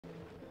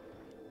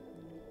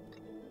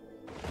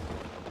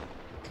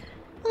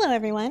Hello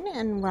everyone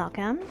and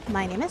welcome.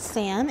 My name is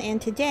Sam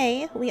and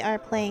today we are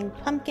playing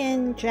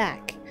Pumpkin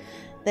Jack.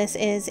 This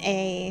is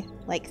a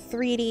like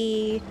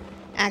 3D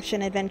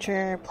action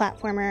adventure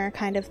platformer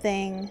kind of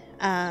thing.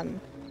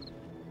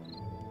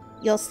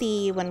 You'll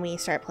see when we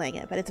start playing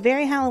it, but it's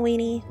very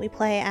Halloween-y. We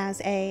play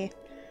as a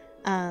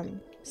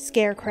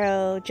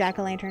scarecrow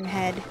jack-o'-lantern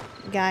head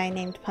guy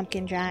named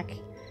Pumpkin Jack.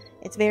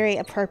 It's very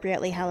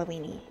appropriately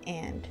Halloween-y,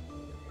 and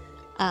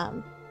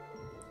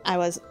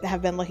I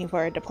have been looking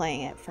forward to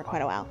playing it for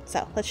quite a while.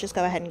 So let's just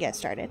go ahead and get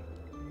started.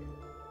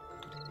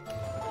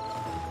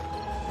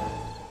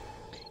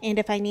 And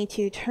if I need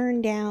to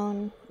turn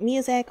down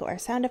music or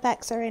sound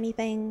effects or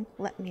anything,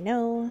 let me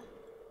know.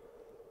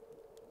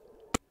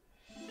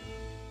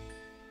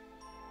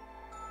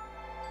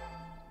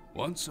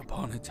 Once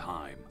upon a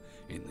time,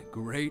 in the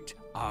great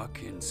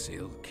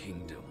Arkansas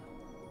Kingdom,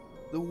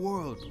 the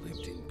world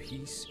lived in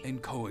peace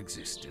and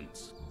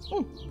coexistence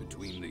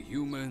between the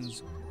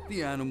humans,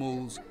 the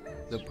animals,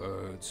 the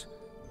birds,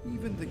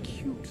 even the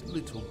cute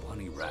little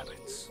bunny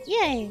rabbits.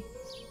 Yay!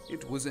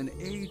 It was an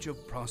age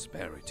of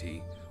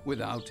prosperity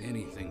without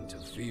anything to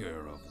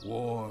fear of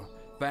war,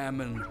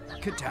 famine,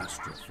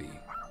 catastrophe.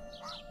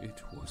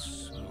 It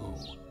was so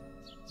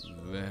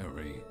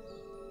very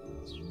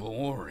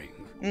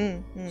boring.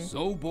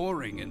 So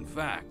boring, in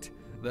fact,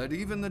 that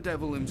even the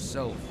devil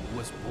himself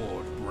was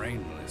bored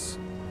brainless.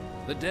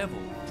 The devil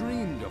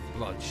dreamed of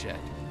bloodshed,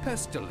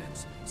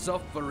 pestilence,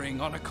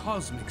 suffering on a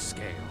cosmic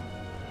scale.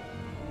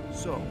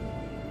 So,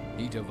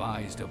 he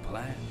devised a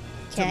plan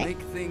to make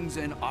things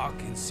in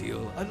Arkansas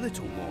a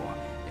little more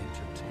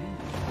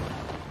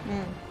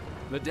entertaining.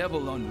 The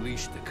devil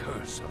unleashed the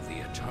curse of the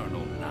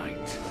eternal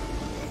night.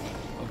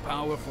 A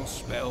powerful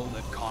spell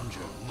that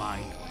conjured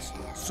mindless,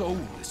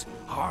 soulless,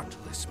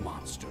 heartless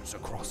monsters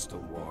across the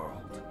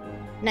world.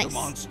 Nice. The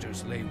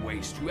monsters lay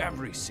waste to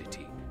every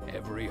city,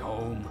 every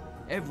home,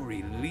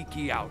 every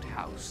leaky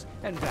outhouse,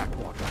 and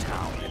backwater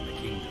town in the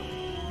kingdom.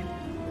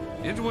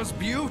 It was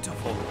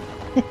beautiful,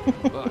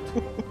 but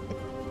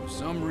for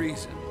some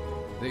reason,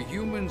 the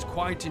humans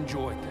quite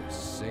enjoyed their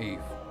safe,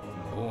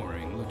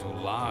 boring little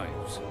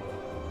lives.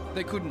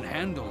 They couldn't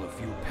handle a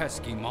few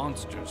pesky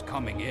monsters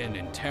coming in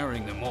and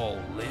tearing them all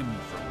limb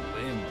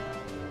from limb.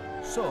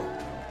 So,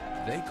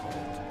 they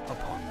called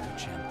upon their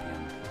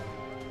champion,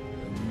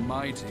 the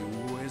mighty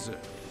wizard.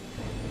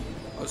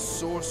 A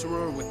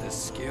sorcerer with the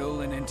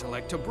skill and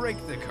intellect to break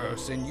the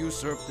curse and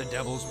usurp the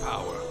devil's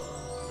power.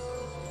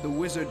 The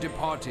wizard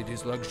departed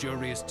his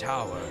luxurious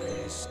tower and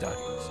his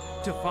studies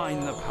to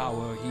find the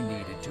power he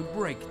needed to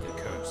break the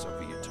curse of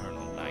the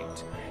eternal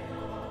night.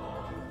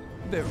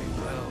 Very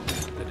well,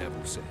 the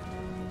devil said.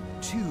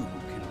 Two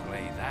can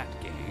play that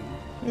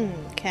game.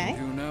 Okay.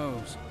 Who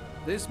knows?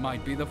 This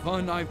might be the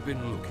fun I've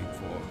been looking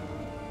for.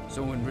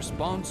 So in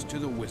response to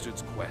the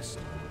wizard's quest,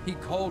 he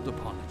called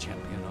upon a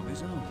champion of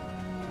his own.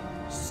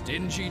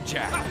 Stingy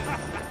Jack,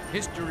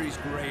 history's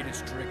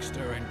greatest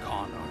trickster and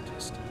con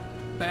artist,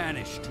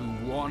 banished to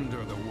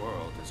wander the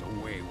world as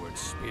a wayward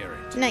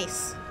spirit.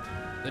 Nice.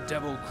 The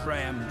devil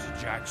crammed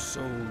Jack's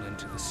soul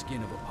into the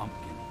skin of a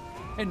pumpkin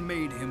and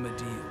made him a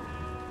deal.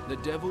 The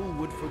devil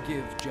would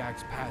forgive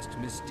Jack's past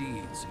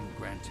misdeeds and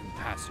grant him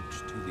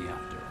passage to the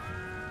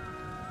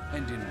afterlife.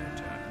 And in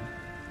return,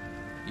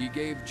 he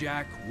gave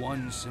Jack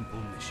one simple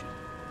mission: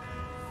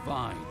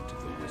 find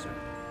the wizard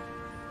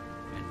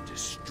and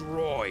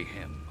destroy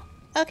him.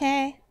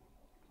 Okay.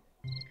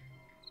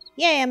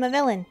 Yay, I'm a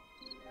villain.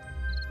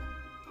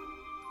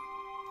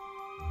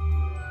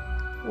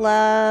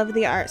 Love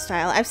the art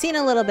style. I've seen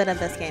a little bit of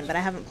this game, but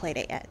I haven't played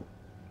it yet.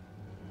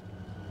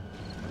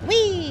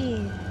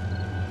 Whee!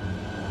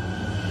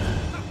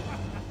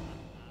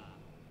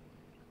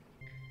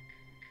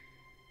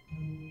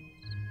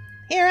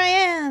 Here I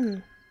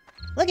am!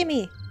 Look at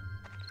me!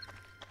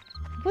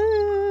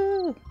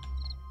 Woo!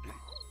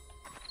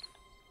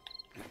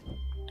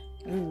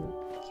 Ooh,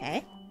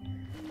 okay.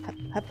 Hup,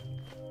 hup.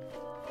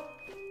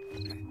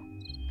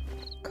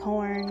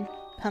 Corn,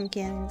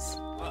 pumpkins.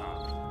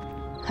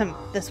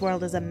 This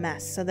world is a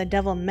mess, so the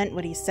devil meant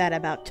what he said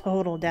about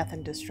total death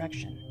and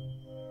destruction.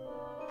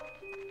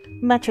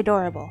 Much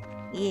adorable.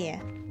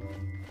 Yeah.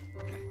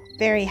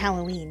 Very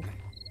Halloween.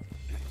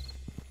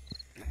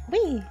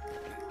 Whee!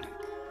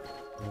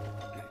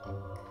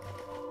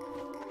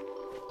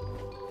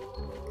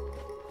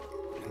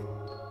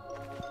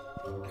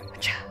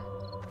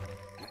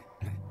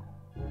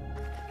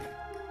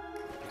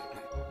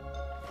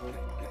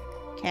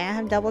 Okay, I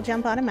have double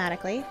jump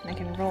automatically. I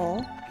can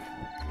roll.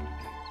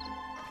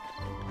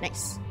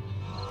 Nice.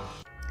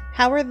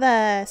 How are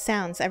the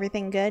sounds?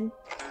 Everything good?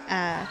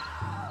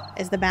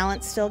 Is the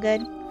balance still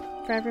good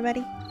for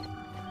everybody?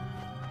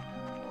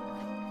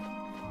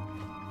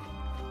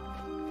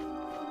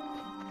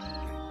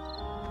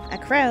 A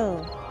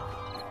crow.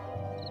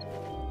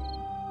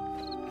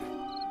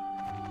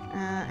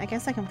 I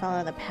guess I can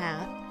follow the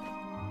path.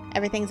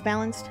 Everything's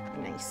balanced?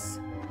 Nice.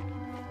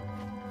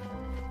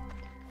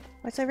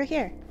 What's over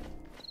here?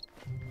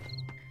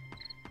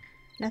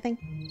 Nothing?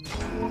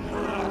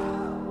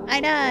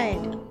 I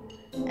died!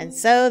 And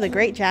so the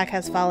Great Jack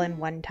has fallen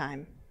one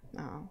time.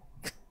 Oh.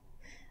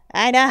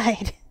 I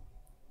died.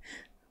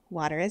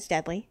 Water is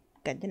deadly.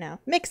 Good to know.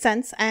 Makes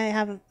sense. I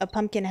have a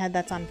pumpkin head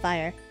that's on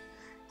fire.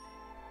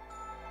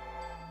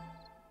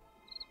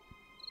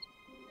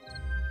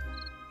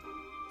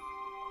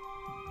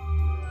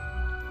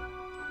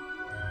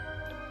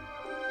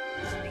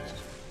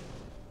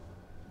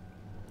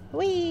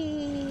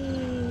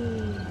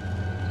 Whee!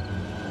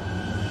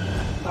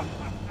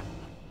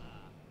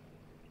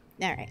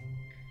 Alright.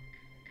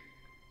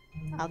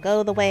 I'll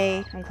go the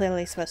way I'm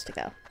clearly supposed to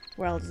go.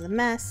 World is a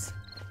mess.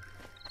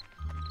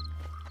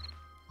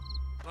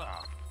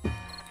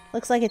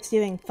 Looks like it's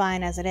doing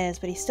fine as it is,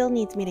 but he still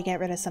needs me to get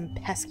rid of some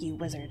pesky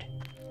wizard.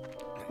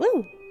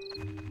 Woo!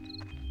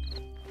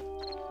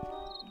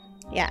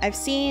 Yeah, I've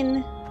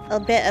seen a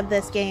bit of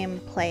this game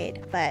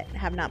played, but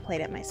have not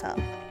played it myself.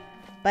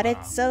 But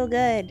it's so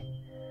good!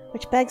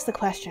 Which begs the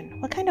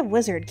question, what kind of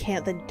wizard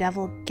can't the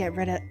devil get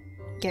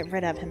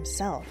rid of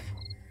himself?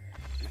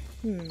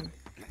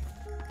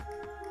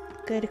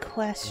 Good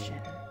question.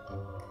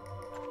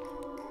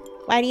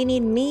 Why do you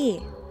need me?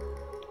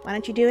 Why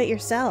don't you do it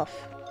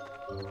yourself?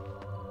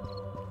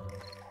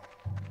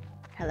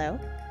 Hello?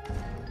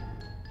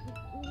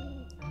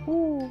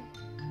 Ooh.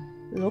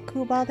 Look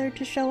who bothered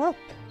to show up.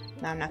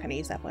 No, I'm not gonna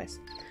use that voice.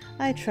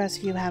 I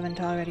trust you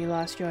haven't already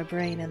lost your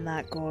brain in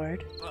that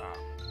gourd.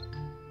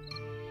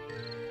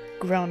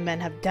 Grown men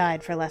have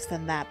died for less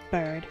than that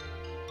bird.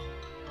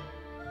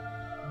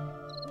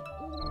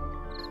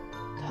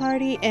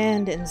 Tardy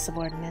and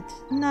insubordinate.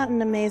 Not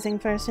an amazing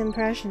first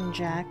impression,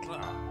 Jack.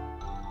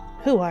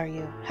 Who are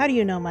you? How do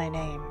you know my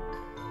name?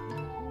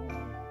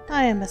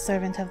 I am a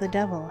servant of the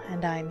devil,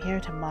 and I am here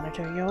to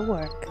monitor your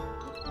work.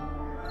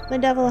 The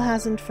devil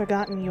hasn't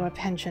forgotten your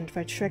penchant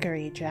for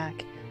trickery,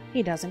 Jack.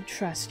 He doesn't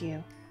trust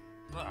you.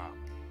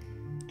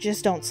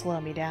 Just don't slow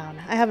me down.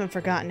 I haven't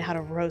forgotten how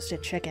to roast a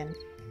chicken.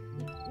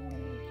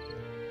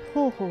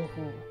 Ho ho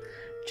ho.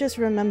 Just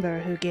remember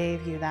who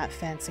gave you that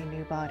fancy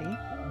new body.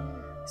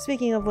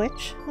 Speaking of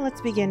which, let's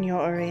begin your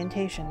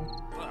orientation.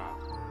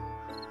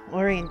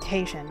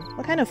 Orientation?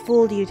 What kind of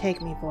fool do you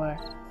take me for?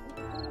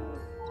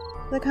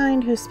 The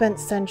kind who spent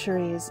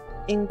centuries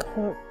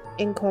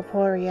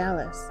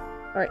incorporealis.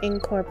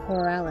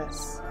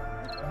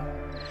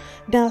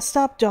 Now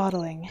stop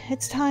dawdling.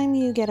 It's time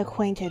you get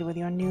acquainted with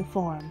your new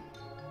form.